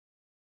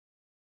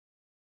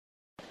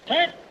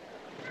Set.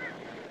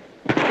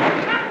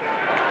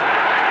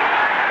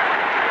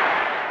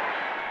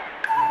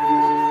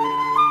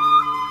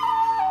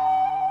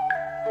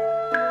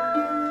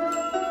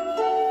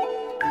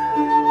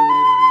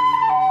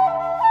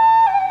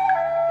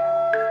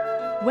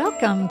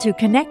 Welcome to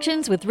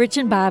Connections with Rich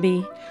and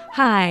Bobby.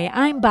 Hi,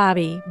 I'm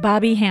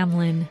Bobby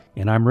Hamlin.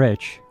 And I'm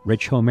Rich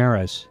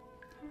Homeris.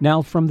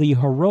 Now, from the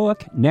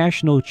heroic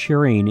national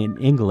cheering in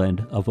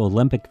England of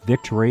Olympic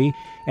victory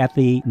at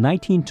the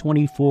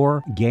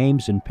 1924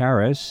 Games in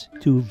Paris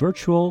to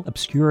virtual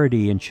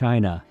obscurity in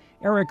China,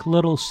 Eric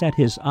Liddell set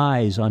his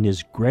eyes on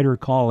his greater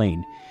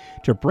calling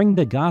to bring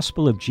the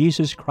gospel of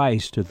Jesus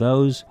Christ to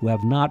those who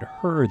have not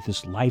heard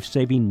this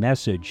life-saving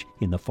message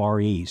in the Far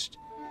East.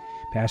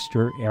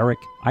 Pastor Eric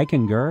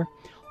Eichinger,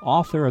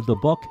 author of the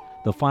book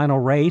The Final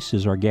Race,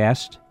 is our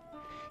guest.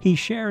 He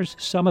shares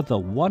some of the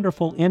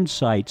wonderful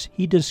insights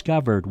he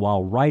discovered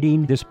while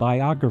writing this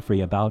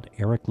biography about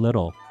Eric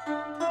Liddell.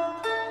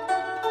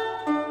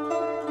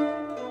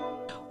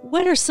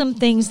 What are some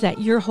things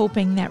that you're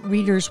hoping that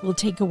readers will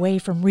take away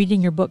from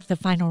reading your book, The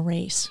Final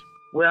Race?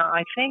 Well,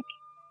 I think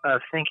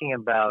of thinking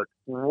about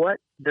what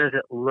does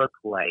it look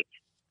like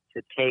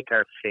to take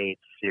our faith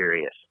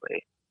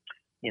seriously.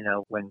 You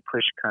know, when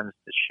push comes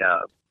to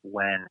shove,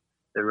 when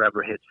the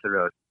rubber hits the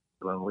road,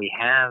 when we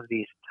have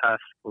these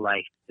tough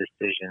life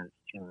decisions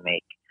to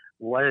make,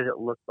 what does it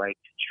look like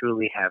to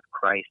truly have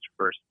Christ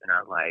first in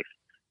our life,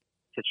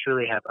 to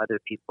truly have other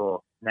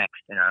people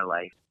next in our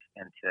life,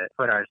 and to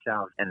put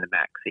ourselves in the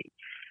back seat?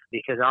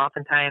 Because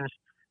oftentimes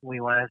we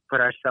want to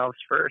put ourselves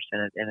first,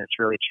 and it's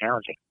really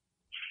challenging.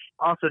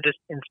 Also, just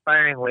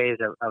inspiring ways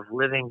of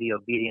living the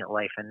obedient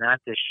life and not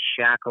just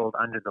shackled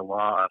under the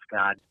law of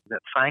God, but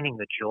finding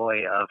the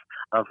joy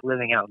of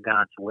living out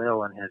God's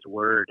will and His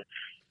Word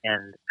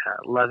and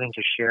loving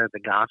to share the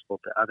gospel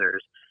to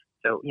others.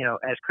 So, you know,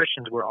 as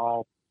Christians, we're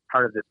all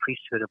part of the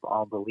priesthood of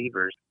all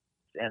believers.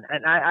 And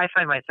I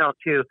find myself,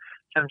 too,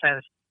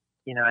 sometimes,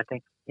 you know, I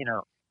think, you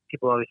know,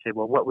 people always say,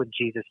 well, what would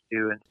Jesus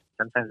do? And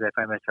sometimes I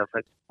find myself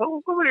like,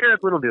 well, what would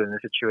Eric Liddell do in this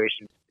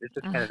situation? It's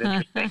just kind of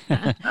interesting.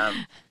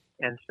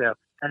 And so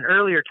an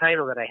earlier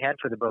title that I had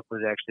for the book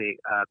was actually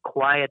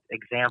Quiet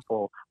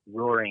Example,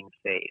 Roaring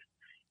Faith.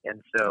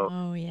 And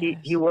so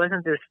he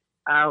wasn't this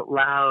out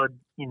loud,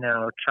 you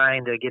know,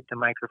 trying to get the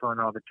microphone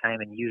all the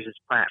time and use his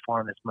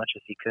platform as much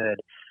as he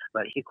could.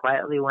 But he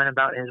quietly went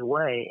about his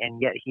way,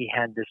 and yet he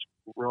had this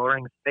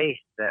roaring faith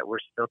that we're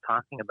still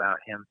talking about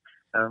him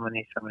so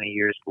many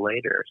years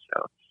later.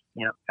 So,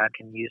 you know, God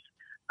can use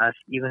us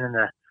even in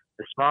the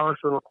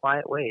smallest little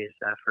quiet ways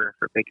for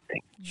big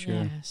things. Sure.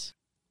 Yes.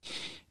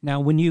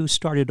 Now, when you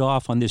started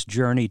off on this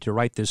journey to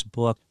write this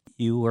book,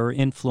 you were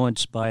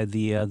influenced by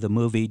the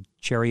movie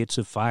Chariots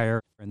of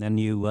Fire, and then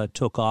you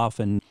took off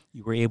and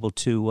you were able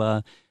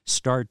to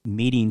start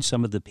meeting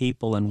some of the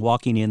people and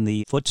walking in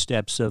the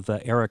footsteps of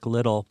Eric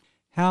Liddell.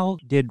 How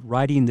did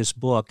writing this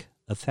book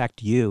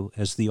affect you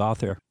as the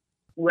author?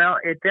 Well,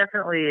 it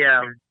definitely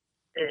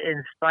it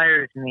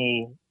inspires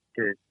me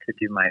to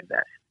do my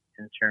best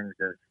in terms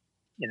of,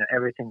 you know,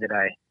 everything that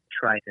I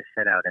try to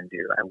set out and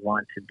do. I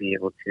want to be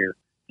able to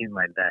do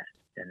my best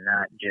and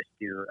not just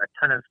do a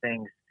ton of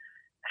things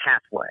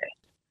halfway.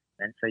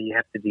 And so you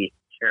have to be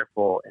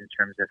careful in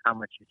terms of how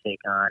much you take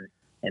on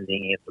and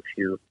being able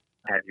to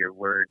have your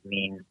word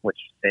mean what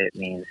you say it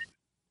means.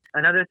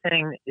 Another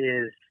thing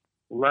is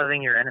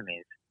loving your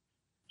enemies.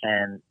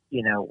 And,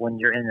 you know, when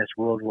you're in this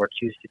World War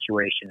II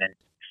situation and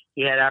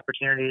he had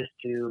opportunities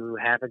to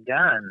have a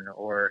gun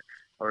or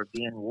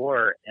be in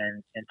war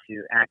and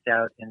to act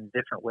out in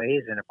different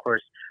ways. And of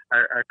course,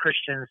 our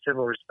Christian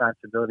civil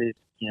responsibilities,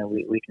 you know,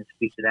 we can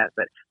speak to that,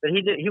 but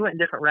he went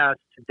different routes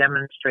to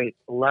demonstrate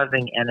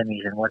loving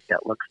enemies and what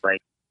that looks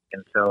like.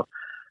 And so,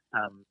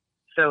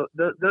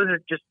 those are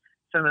just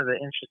some of the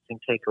interesting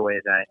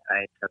takeaways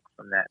I took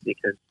from that,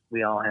 because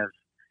we all have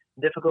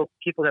difficult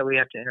people that we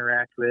have to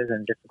interact with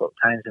and difficult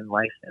times in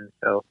life. And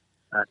so,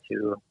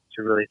 to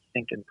really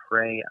think and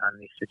pray on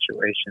these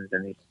situations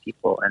and these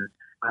people, and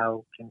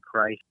how can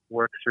Christ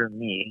work through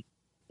me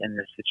in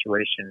this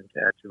situation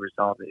to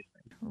resolve these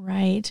things.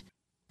 Right.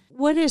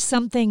 What is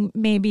something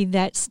maybe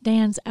that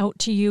stands out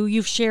to you?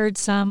 You've shared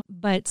some,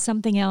 but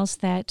something else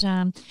that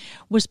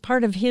was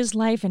part of his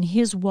life and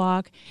his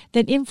walk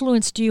that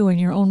influenced you in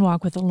your own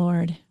walk with the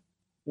Lord?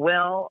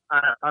 Well,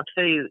 I'll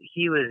tell you,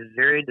 he was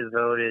very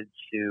devoted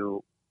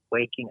to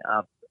waking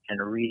up and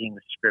reading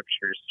the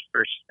scriptures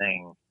first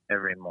thing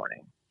every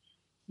morning.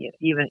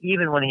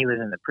 Even when he was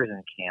in the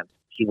prison camp,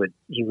 he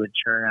would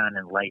turn on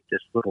and light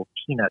this little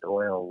peanut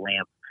oil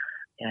lamp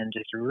and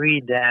just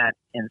read that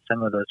in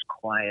some of those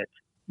quiet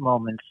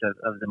moments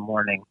of the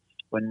morning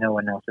when no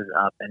one else is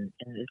up. And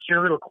it's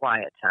your little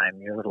quiet time,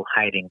 your little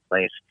hiding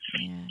place.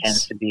 Yes. And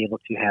to be able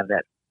to have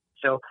that.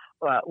 So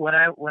when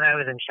I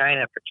was in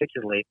China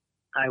particularly,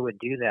 I would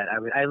do that.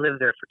 I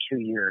lived there for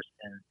 2 years,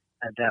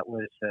 and that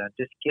was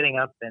just getting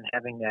up and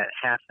having that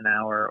half an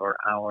hour or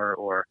hour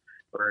or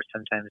or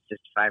sometimes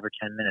just 5 or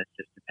 10 minutes,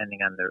 just depending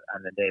on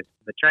the day.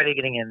 But try to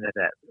getting into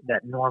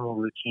that normal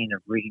routine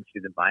of reading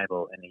through the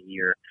Bible in a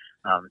year.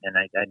 And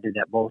I did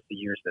that both the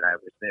years that I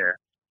was there.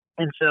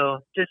 And so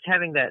just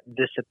having that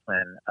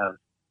discipline of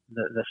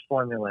the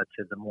formula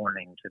to the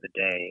morning, to the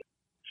day.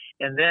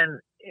 And then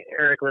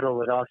Eric Liddell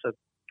would also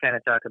kind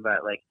of talk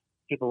about, like,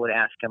 people would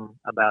ask him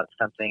about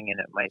something and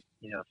it might,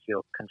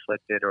 feel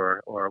conflicted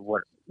or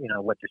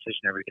what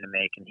decision are we going to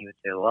make? And he would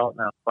say, well,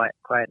 no,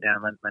 quiet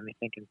down. Let me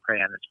think and pray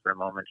on this for a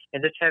moment.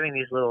 And just having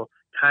these little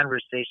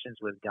conversations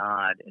with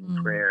God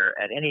in prayer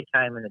at any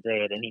time in the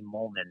day, at any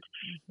moment.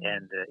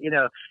 And,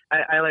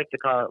 I like to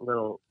call it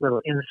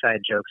little inside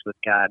jokes with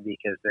God,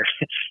 because they're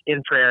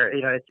in prayer,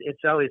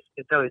 it's always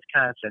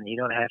constant. You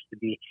don't have to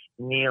be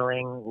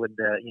kneeling with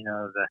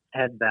the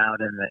head bowed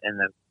and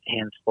the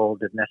hands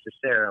folded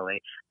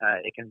necessarily.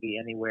 It can be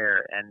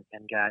anywhere, and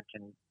God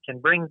can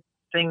bring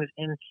things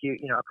into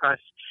across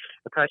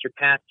your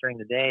path during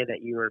the day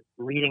that you were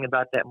reading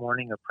about that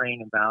morning or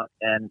praying about,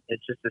 and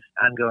it's just this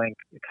ongoing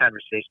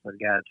conversation with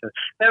God. So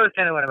that was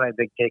kind of one of my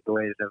big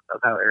takeaways of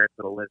how Eric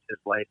Liddell lives his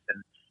life,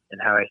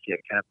 and how I see it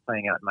kind of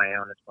playing out in my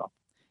own as well.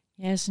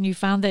 Yes, and you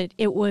found that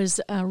it was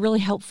really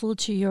helpful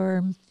to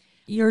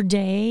your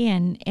day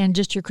and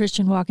just your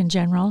Christian walk in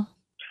general.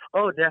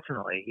 Oh,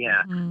 definitely,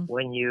 yeah.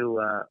 When you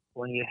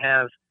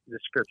have the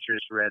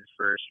scriptures read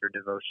first, or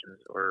devotions,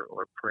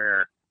 or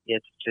prayer,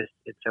 it's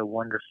a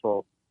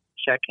wonderful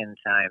check-in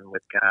time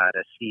with God,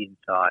 a seed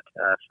thought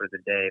for the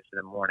day,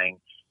 for the morning,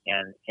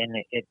 and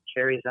it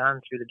carries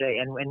on through the day.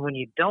 And when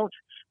you don't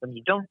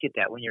get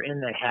that, when you're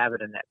in that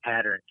habit and that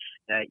pattern,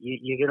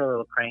 you get a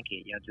little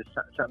cranky. Just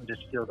something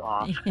just feels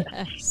off.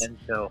 Yes. And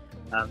so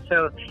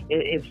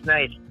it's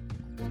nice.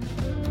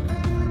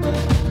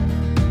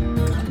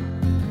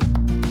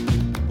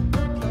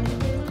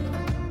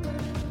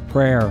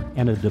 Prayer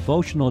and a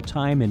devotional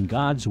time in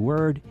God's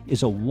Word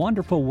is a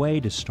wonderful way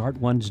to start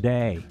one's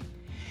day.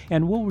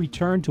 And we'll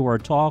return to our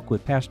talk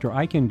with Pastor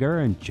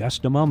Eichinger in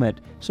just a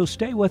moment, so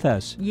stay with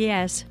us.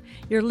 Yes,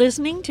 you're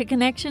listening to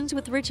Connections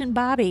with Rich and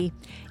Bobby.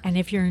 And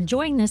if you're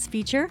enjoying this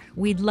feature,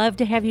 we'd love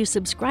to have you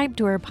subscribe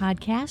to our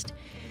podcast.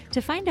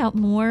 To find out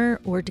more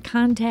or to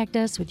contact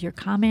us with your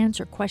comments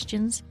or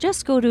questions,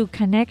 just go to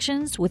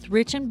Connections with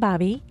Rich and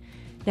Bobby.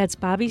 That's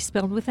Bobby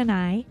spelled with an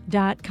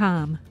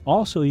I.com.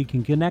 Also, you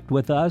can connect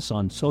with us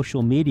on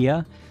social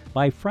media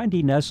by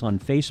friending us on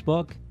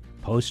Facebook,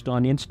 post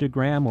on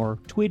Instagram, or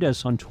tweet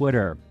us on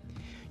Twitter.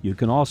 You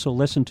can also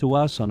listen to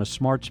us on a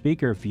smart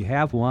speaker if you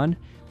have one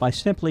by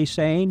simply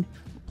saying,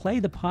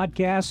 play the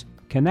podcast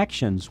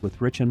Connections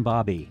with Rich and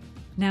Bobby.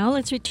 Now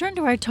let's return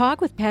to our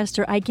talk with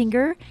Pastor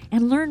Eichinger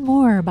and learn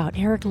more about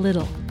Eric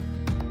Liddell.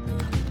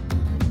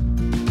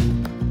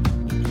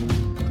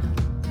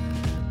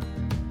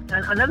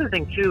 Another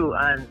thing too,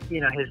 on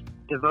his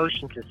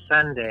devotion to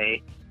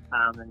Sunday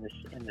and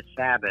the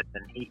Sabbath,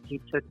 and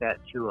he took that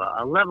to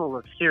a level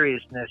of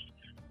seriousness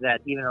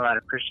that even a lot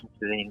of Christians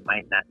today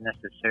might not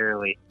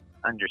necessarily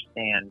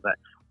understand. But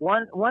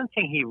one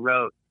thing he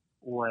wrote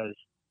was,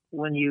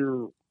 when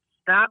you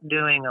stop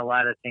doing a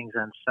lot of things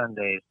on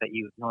Sundays that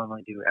you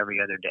normally do every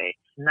other day,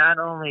 not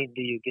only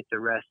do you get the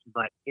rest,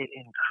 but it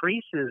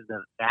increases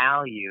the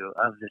value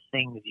of the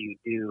things you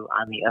do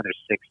on the other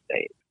 6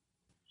 days.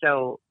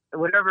 So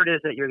whatever it is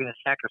that you're going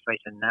to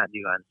sacrifice and not do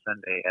on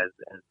Sunday as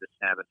the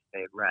Sabbath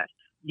day of rest,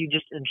 you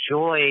just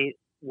enjoy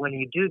when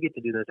you do get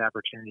to do those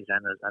opportunities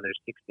on those other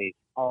 6 days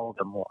all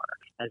the more,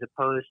 as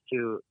opposed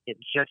to it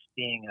just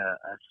being a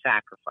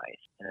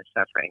sacrifice and a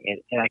suffering.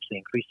 It actually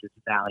increases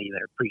value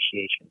and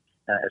appreciation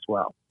as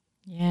well.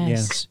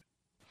 Yes.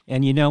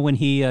 And when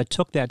he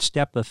took that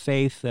step of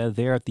faith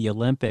there at the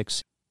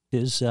Olympics,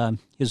 his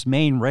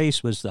main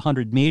race was the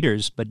 100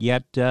 meters, but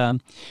yet the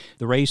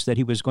race that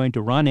he was going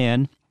to run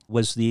in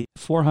was the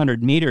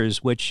 400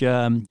 meters, which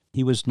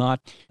he was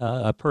not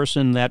a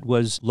person that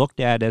was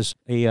looked at as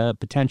a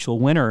potential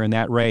winner in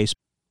that race.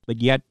 But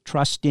yet,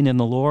 trusting in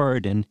the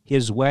Lord and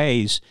His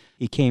ways,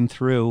 he came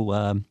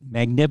through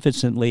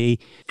magnificently,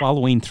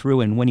 following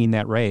through and winning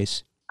that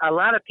race. A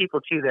lot of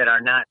people, too, that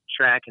are not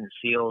track and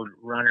field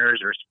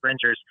runners or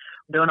sprinters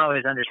don't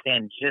always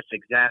understand just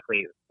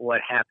exactly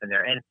what happened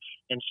there. And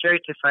Sherry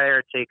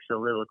Tafire takes a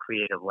little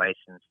creative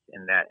license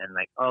in that. And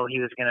he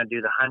was going to do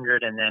the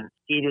 100, and then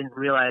he didn't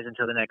realize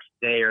until the next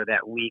day or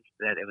that week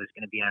that it was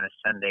going to be on a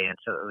Sunday. And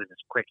so it was this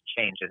quick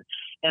change.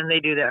 And they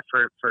do that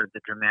for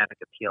the dramatic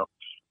appeal.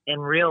 In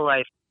real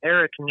life,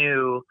 Eric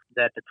knew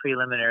that the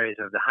preliminaries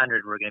of the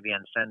 100 were going to be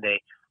on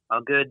Sunday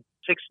a good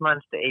 6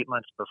 months to 8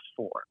 months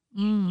before.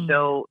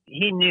 So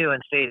he knew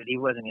and stated he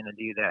wasn't going to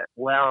do that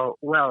well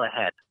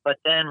ahead. But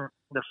then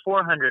the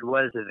 400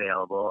 was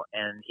available,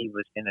 and he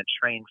was going to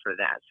train for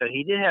that. So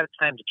he did have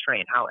time to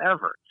train.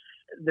 However,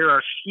 there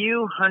are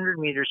few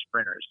 100-meter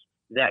sprinters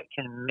that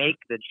can make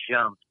the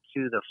jump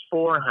to the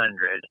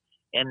 400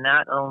 and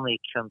not only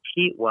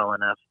compete well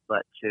enough,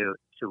 but to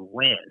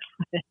win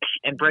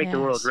and break the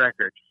world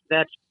record.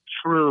 That's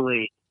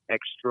truly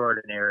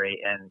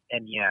extraordinary, and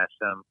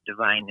some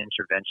divine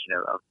intervention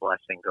of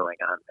blessing going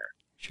on there.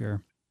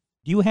 Sure.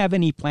 Do you have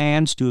any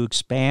plans to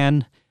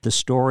expand the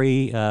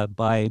story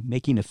by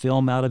making a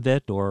film out of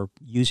it or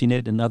using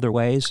it in other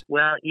ways?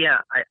 Well, yeah,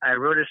 I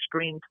wrote a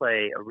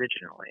screenplay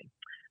originally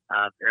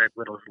of Eric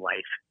Liddell's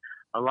life.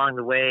 Along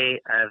the way,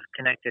 I've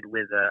connected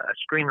with a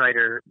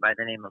screenwriter by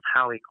the name of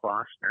Howie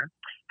Klossner.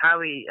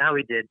 Howie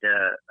did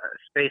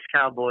Space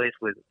Cowboys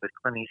with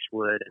Clint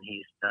Eastwood, and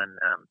he's done.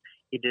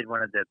 He did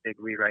one of the big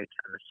rewrites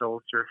on the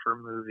Soul Surfer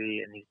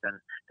movie, and he's done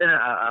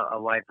a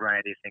wide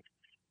variety of things.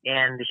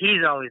 And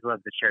he's always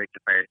loved the Chariots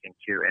of Fire thing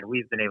too, and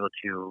we've been able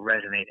to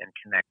resonate and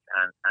connect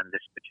on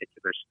this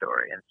particular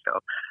story. And so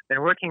I've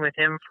been working with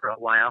him for a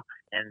while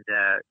and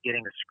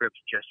getting the script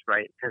just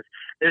right, because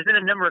there's been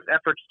a number of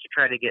efforts to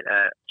try to get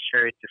a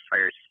Chariots of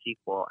Fire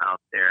sequel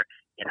out there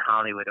in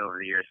Hollywood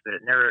over the years, but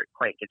it never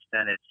quite gets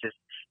done.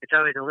 It's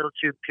always a little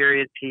too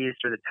period piece,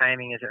 or the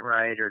timing isn't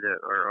right, or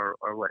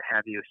what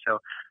have you. So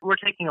we're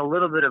taking a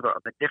little bit of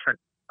a different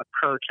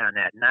approach on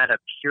that, not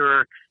a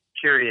pure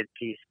period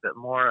piece, but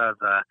more of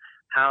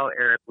how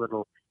Eric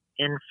Liddell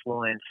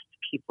influenced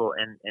people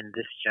in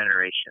this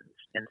generation.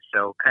 And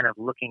so kind of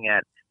looking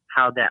at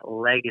how that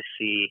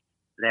legacy,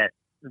 that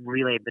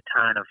relay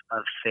baton of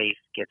faith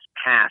gets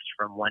passed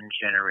from one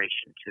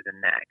generation to the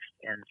next.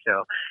 And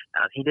so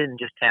he didn't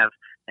just have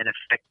an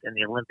effect in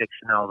the Olympics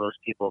and all those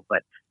people,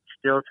 but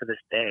still to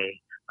this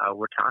day,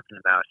 we're talking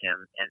about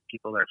him, and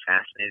people are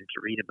fascinated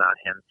to read about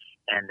him.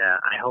 And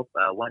I hope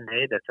one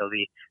day that they'll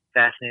be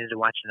fascinated to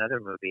watch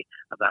another movie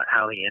about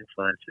how he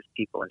influences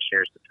people and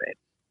shares the faith.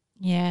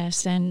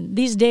 Yes, and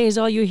these days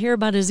all you hear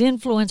about is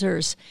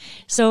influencers.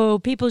 So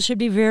people should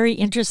be very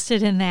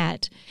interested in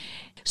that.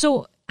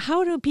 So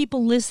how do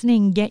people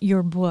listening get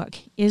your book?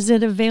 Is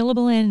it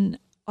available in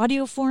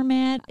audio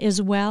format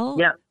as well?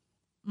 Yeah.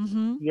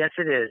 Mm-hmm. Yes,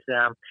 it is.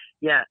 I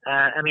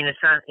mean, it's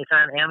on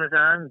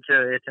Amazon,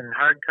 so it's in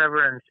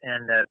hardcover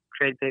and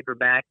trade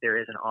paperback. There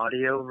is an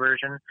audio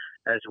version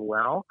as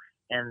well,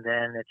 and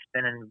then it's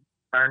been in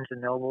Barnes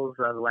and Nobles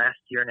the last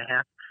year and a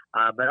half.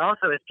 But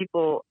also, if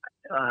people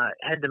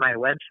head to my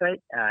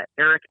website,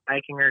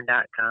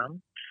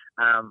 ericeichinger.com,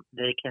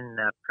 they can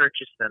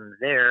purchase them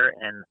there,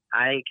 and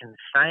I can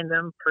sign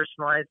them,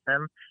 personalize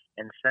them,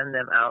 and send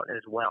them out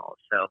as well.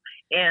 So,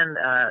 and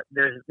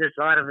there's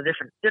a lot of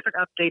different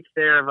updates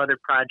there of other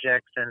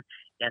projects and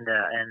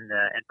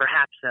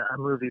perhaps a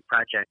movie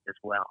project as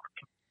well.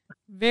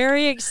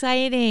 Very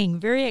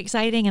exciting,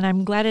 and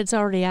I'm glad it's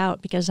already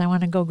out because I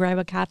want to go grab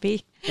a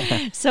copy.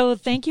 So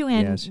thank you,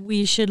 and yes.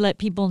 We should let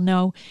people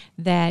know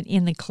that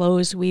in the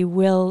close we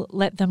will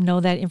let them know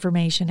that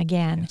information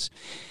again. Yes.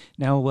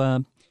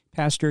 Now,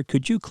 Pastor,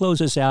 could you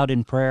close us out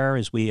in prayer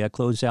as we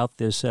close out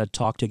this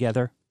talk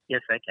together?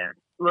 Yes, I can.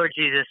 Lord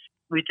Jesus,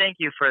 we thank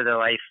you for the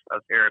life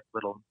of Eric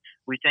Liddell.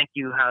 We thank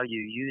you how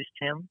you used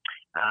him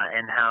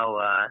and how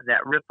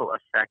that ripple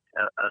effect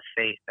of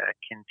faith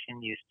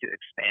continues to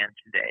expand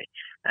today.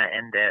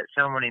 And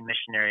so many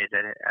missionaries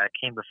that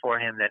came before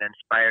him that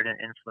inspired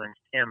and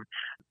influenced him,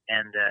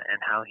 and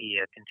how he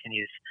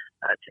continues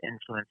to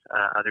influence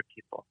other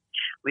people.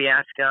 We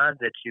ask God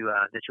that you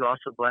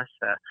also bless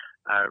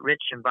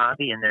Rich and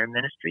Bobby in their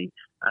ministry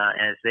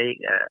as they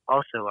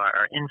also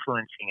are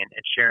influencing and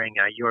sharing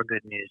your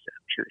good news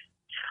of truth.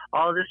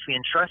 All of this we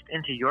entrust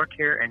into your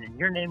care, and in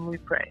your name we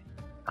pray.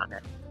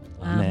 Amen.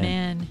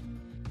 Amen.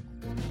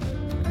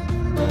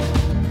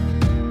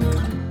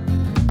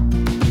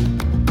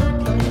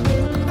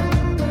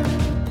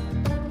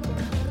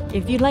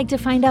 If you'd like to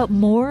find out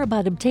more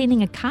about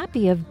obtaining a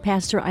copy of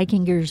Pastor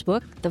Eichinger's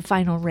book, The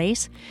Final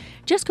Race,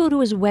 just go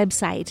to his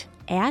website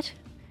at,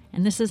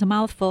 and this is a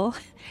mouthful,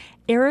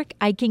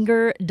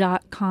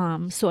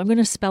 ericeichinger.com. So I'm going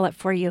to spell it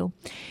for you.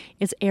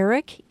 It's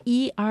Eric,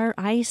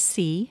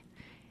 E-R-I-C,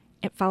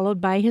 followed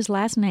by his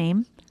last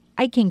name,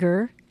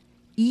 Eichinger,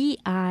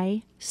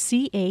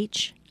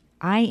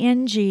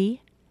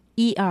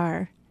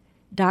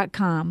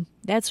 EICHINGER.com.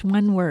 That's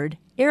one word,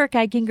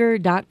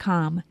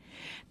 ericeichinger.com.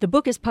 The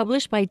book is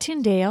published by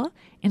Tyndale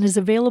and is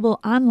available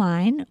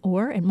online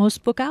or at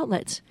most book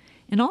outlets.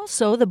 And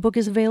also, the book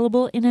is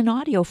available in an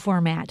audio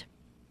format.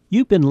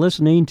 You've been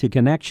listening to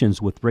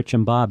Connections with Rich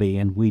and Bobby,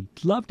 and we'd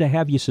love to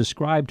have you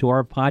subscribe to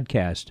our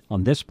podcast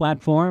on this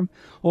platform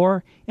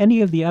or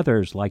any of the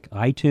others like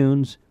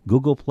iTunes,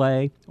 Google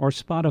Play, or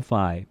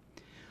Spotify.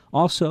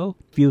 Also,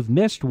 if you've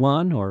missed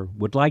one or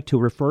would like to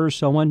refer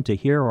someone to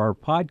hear our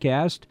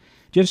podcast,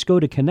 just go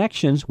to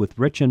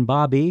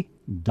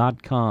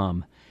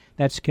connectionswithrichandbobby.com.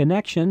 That's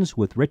Connections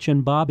with Rich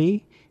and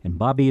Bobby, and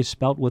Bobby is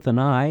spelt with an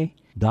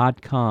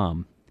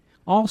I.com.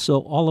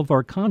 Also, all of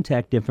our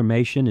contact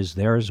information is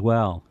there as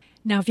well.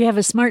 Now, if you have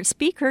a smart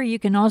speaker, you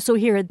can also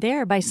hear it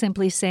there by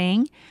simply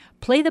saying,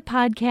 play the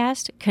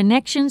podcast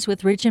Connections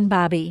with Rich and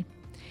Bobby.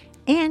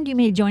 And you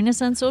may join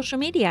us on social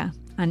media,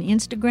 on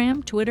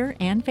Instagram, Twitter,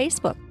 and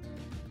Facebook.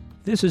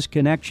 This is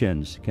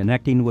Connections,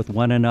 connecting with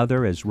one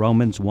another, as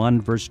Romans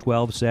 1 verse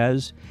 12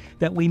 says,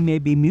 that we may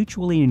be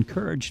mutually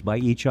encouraged by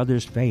each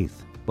other's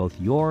faith, both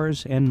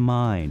yours and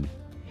mine.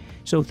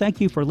 So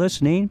thank you for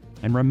listening,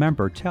 and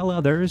remember, tell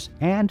others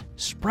and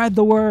spread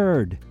the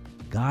word,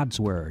 God's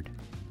word.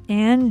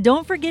 And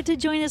don't forget to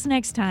join us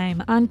next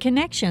time on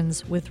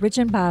Connections with Rich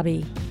and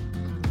Bobby.